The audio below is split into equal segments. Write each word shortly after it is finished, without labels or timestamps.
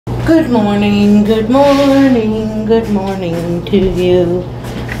Good morning, good morning, good morning to you.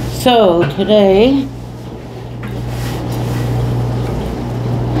 So today,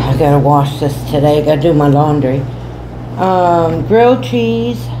 I gotta wash this today, I gotta do my laundry. Grilled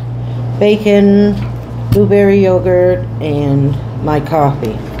cheese, bacon, blueberry yogurt, and my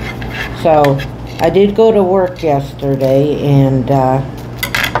coffee. So, I did go to work yesterday, and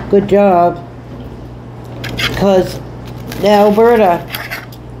good job, because the Alberta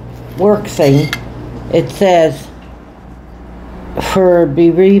work thing, it says for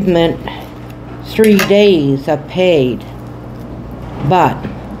bereavement 3 days of paid, but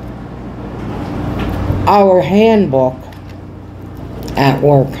our handbook at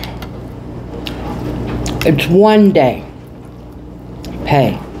work, it's 1 day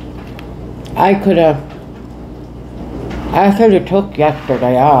pay. I could have took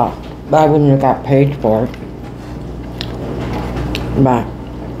yesterday off, but I wouldn't have got paid for it. But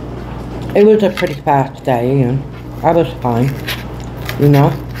it was a pretty fast day, and I was fine, you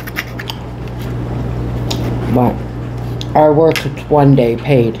know. But our work is 1 day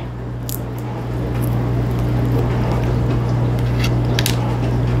paid.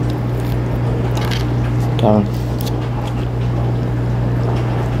 So,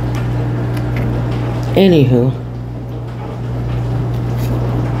 anywho,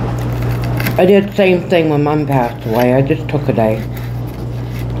 I did the same thing when Mom passed away. I just took a day.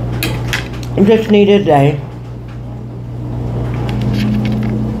 I just needed a day,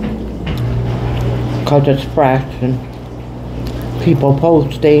 because it's fresh and people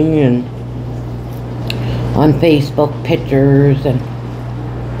posting and on Facebook pictures and,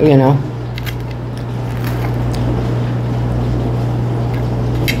 you know.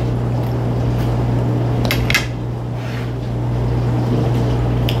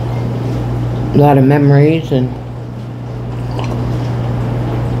 A lot of memories and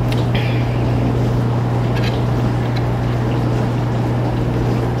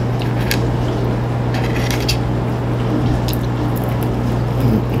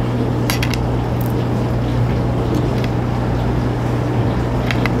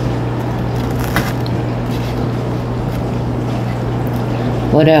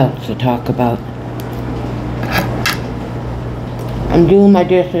what else to talk about? I'm doing my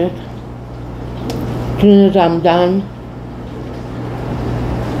dishes. As soon as I'm done,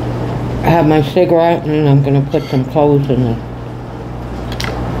 I have my cigarette, and I'm gonna put some clothes in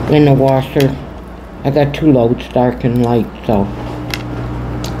the washer. I got 2 loads, dark and light, so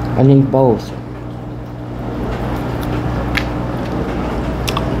I need both.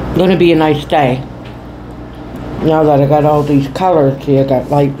 Gonna be a nice day. Now that I got all these colors here, I got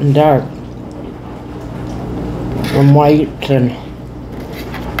light and dark, and whites, and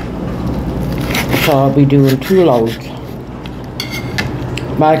so I'll be doing 2 loads.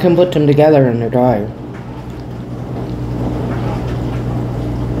 But I can put them together in the dryer.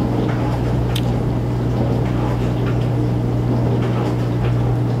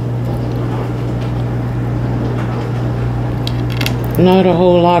 Not a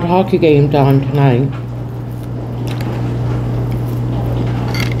whole lot of hockey games on tonight.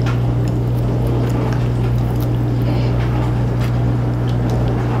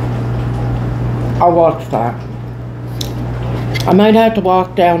 I'll watch that. I might have to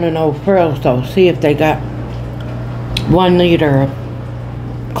walk down in Old Frills though, see if they got 1 liter of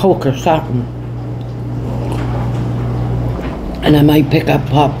Coke or something. And I might pick up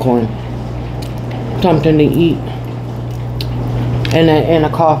popcorn, something to eat, and a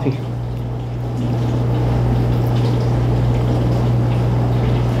coffee.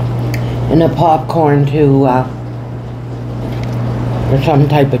 And a popcorn to or some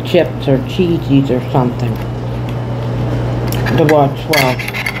type of chips or cheesies or something to watch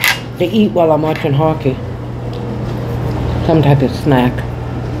to eat while I'm watching hockey. Some type of snack.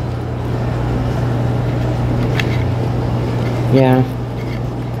 Yeah,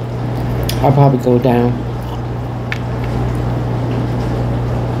 I'll probably go down.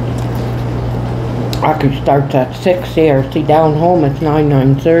 Hockey starts at 6 there. See, down home it's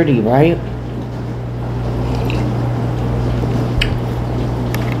 9:30, right?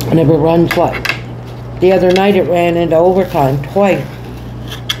 And if it runs, what? The other night it ran into overtime twice.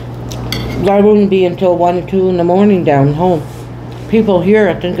 I wouldn't be until 1 or 2 in the morning down home. People here,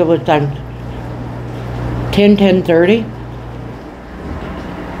 I think it was 10:30.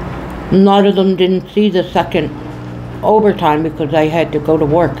 A lot of them didn't see the second overtime because I had to go to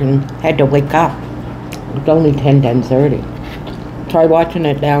work and had to wake up. It was only 10:30. Try watching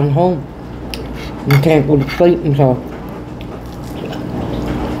it down home. You can't go to sleep until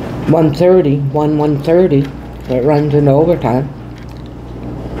 1:30, 1:30, so it runs into overtime.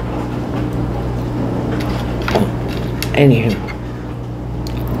 Anywho.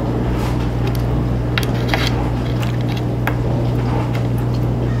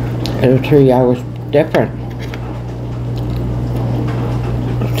 It was 3 hours different.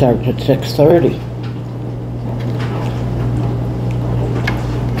 It starts at 6:30.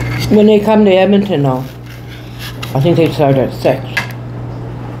 When they come to Edmonton though, I think they start at 6.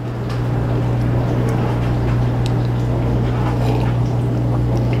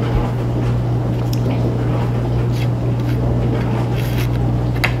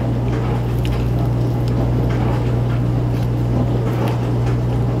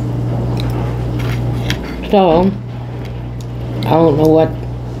 So, I don't know what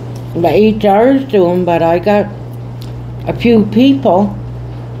the HR is doing, but I got a few people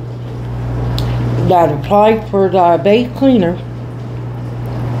that applied for the bay cleaner.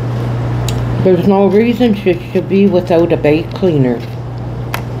 There's no reason she should be without a bay cleaner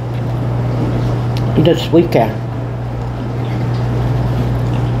this weekend.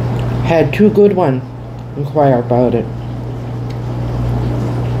 Had 2 good ones inquire about it.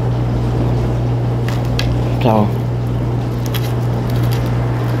 So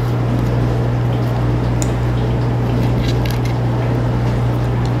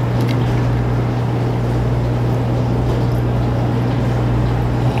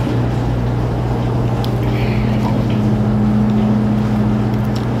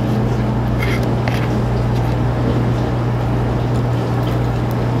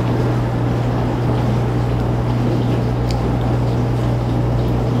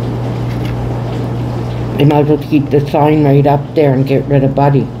they might as well keep the sign right up there and get rid of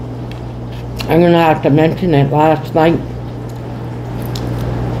Buddy. I'm gonna have to mention it. Last night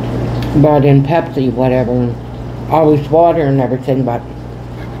brought in Pepsi, whatever, and always water and everything, but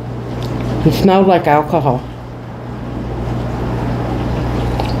he smelled like alcohol.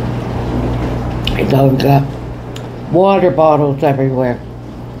 He's always got water bottles everywhere.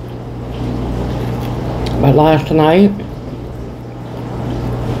 But last night,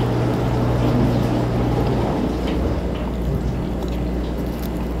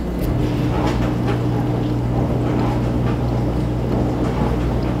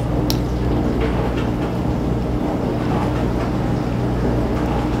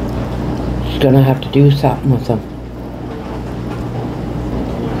 gonna have to do something with them.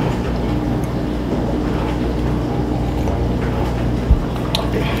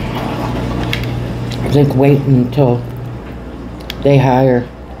 I think waiting until they hire.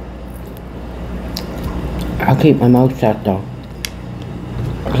 I'll keep my mouth shut though.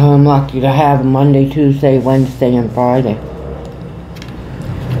 So I'm lucky to have them Monday, Tuesday, Wednesday, and Friday.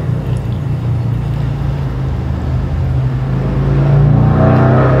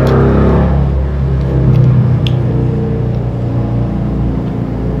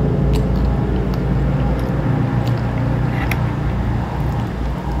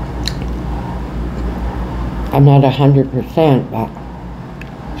 I'm not 100%, but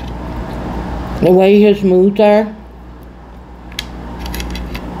the way his moods are,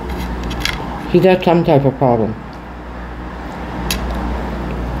 he got some type of problem.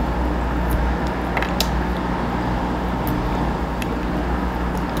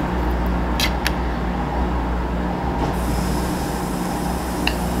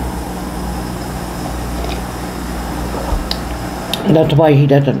 That's why he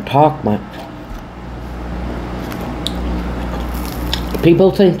doesn't talk much.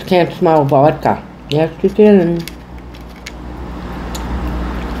 People think you can't smell vodka. Yes, you can.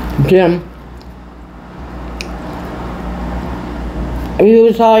 Jim, he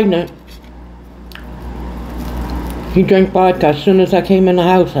was hiding it. He drank vodka. As soon as I came in the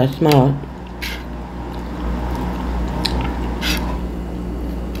house, I smell it.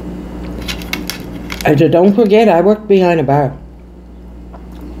 I said, don't forget, I worked behind a bar.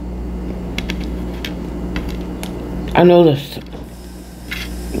 I noticed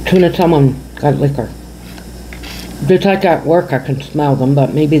as soon as someone got liquor. Just like at work, I can smell them,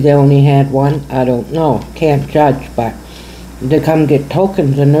 but maybe they only had one. I don't know. Can't judge, but they come get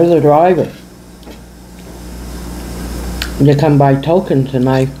tokens and they're the driver. They come buy tokens and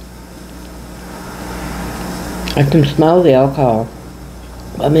I can smell the alcohol.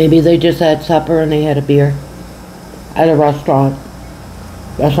 But maybe they just had supper and they had a beer at a restaurant.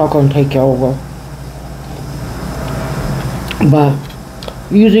 That's not going to take you over. But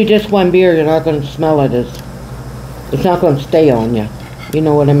usually just one beer, you're not going to smell it. It's not going to stay on you. You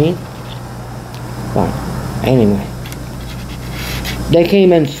know what I mean? But anyway. They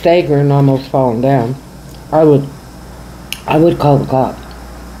came in staggering, almost falling down. I would call the cop.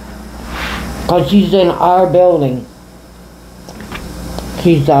 Because he's in our building.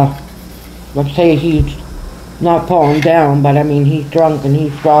 He's, let's say he's not falling down, but I mean, he's drunk and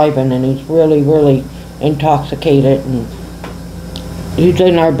he's driving and he's really, really intoxicated, and he's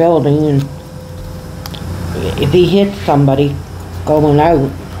in our building, and if he hits somebody going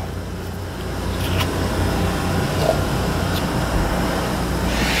out,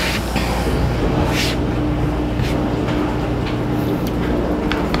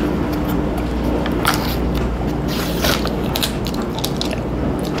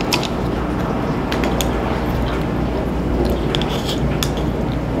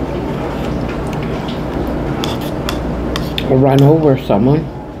 or run over someone.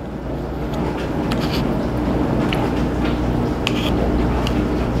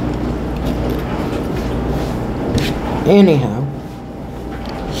 Anyhow,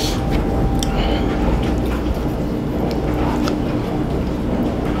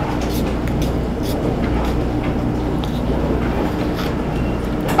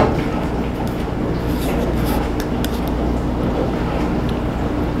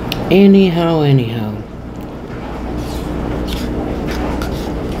 anyhow.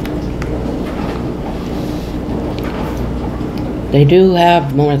 They do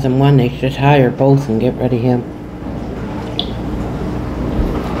have more than one. They should hire both and get rid of him.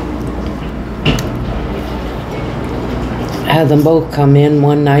 Have them both come in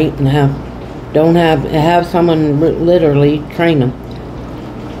one night and have someone literally train them.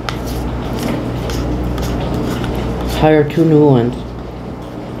 Hire 2 new ones.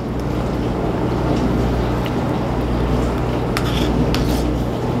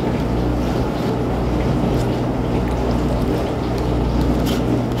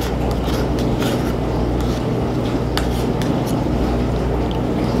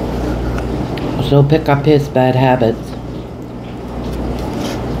 So pick up his bad habits.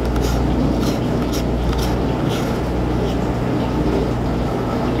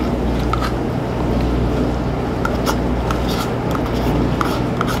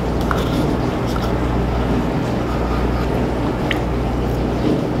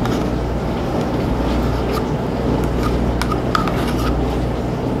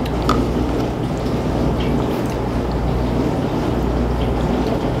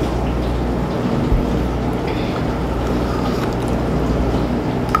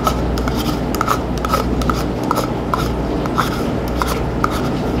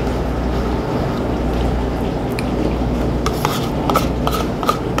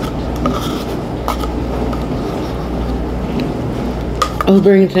 Who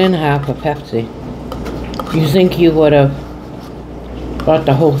brings in half a Pepsi? You think you would have got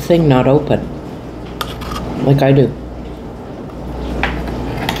the whole thing not open, like I do.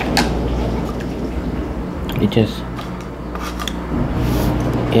 It just,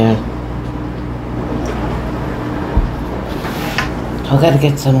 yeah. I gotta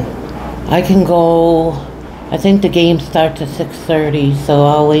get some, I can go, I think the game starts at 6:30, so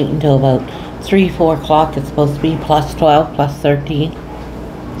I'll wait until about 3-4 o'clock. It's supposed to be plus 12, plus 13.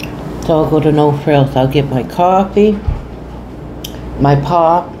 So I'll go to No Frills. I'll get my coffee, my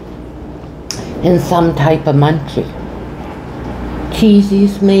pop, and some type of munchie.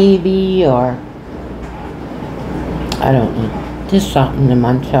 Cheesies maybe, or I don't know. Just something to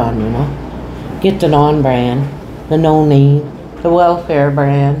munch on, you know. Get the non-brand, the no-name, the welfare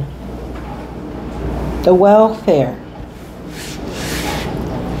brand. The welfare.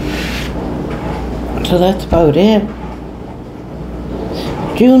 So that's about it.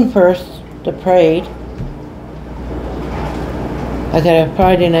 June 1st, the parade. I got a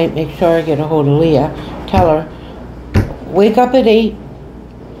Friday night, make sure I get a hold of Leah. Tell her, wake up at 8,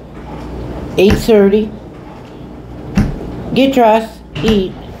 8:30, get dressed,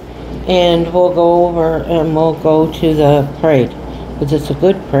 eat, and we'll go over and we'll go to the parade. Because it's a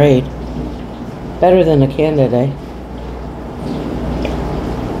good parade. Better than the Canada Day.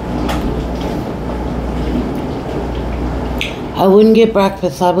 I wouldn't get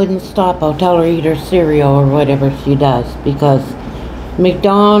breakfast. I wouldn't stop. I'll tell her eat her cereal or whatever she does, because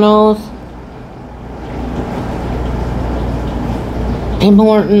McDonald's, Tim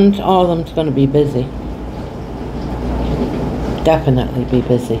Hortons, all of them's going to be busy. Definitely be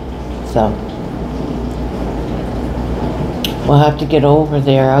busy. So we'll have to get over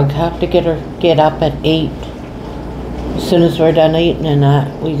there. I'll have to get up at 8. As soon as we're done eating and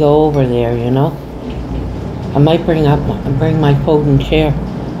that, we go over there, you know. I might bring my folding chair.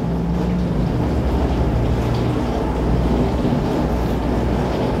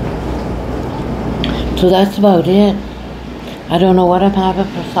 So that's about it. I don't know what I'm having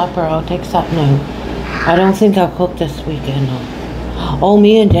for supper. I'll take something out. I don't think I'll cook this weekend. Oh,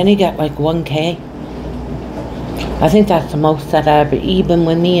 me and Jenny got like 1K. I think that's the most that I ever, even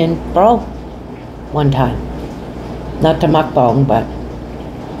with me and Bro, one time. Not the mukbang, but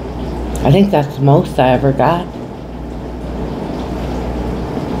I think that's the most I ever got.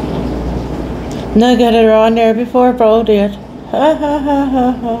 And I got it on there before Bro did. Ha ha ha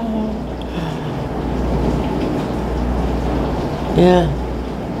ha ha. Yeah.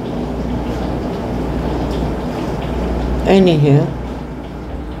 Anywho.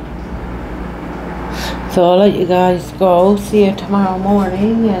 So I'll let you guys go. See you tomorrow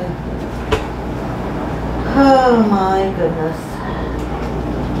morning. And oh my goodness.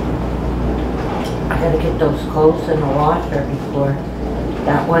 I gotta get those clothes in the washer before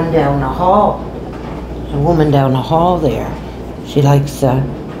that one down the hall. There's a woman down the hall there. She likes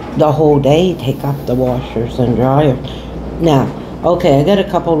the whole day take up the washers and dryers. Now, okay, I got a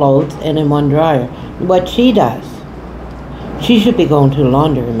couple loads and in one dryer. What she does, she should be going to the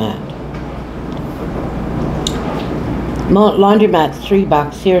laundromat. Laundromat's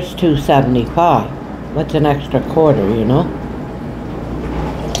 $3, here's $2.75. What's an extra quarter, you know?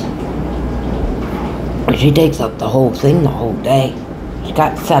 She takes up the whole thing the whole day. She's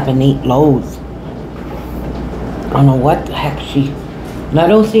got 7, 8 loads. I don't know what the heck and I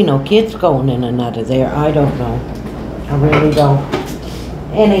don't see no kids going in and out of there. I don't know. I really don't.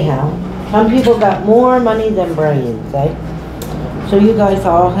 Anyhow, some people got more money than brains, eh? So you guys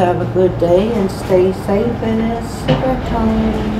all have a good day and stay safe, and it's cigarette time.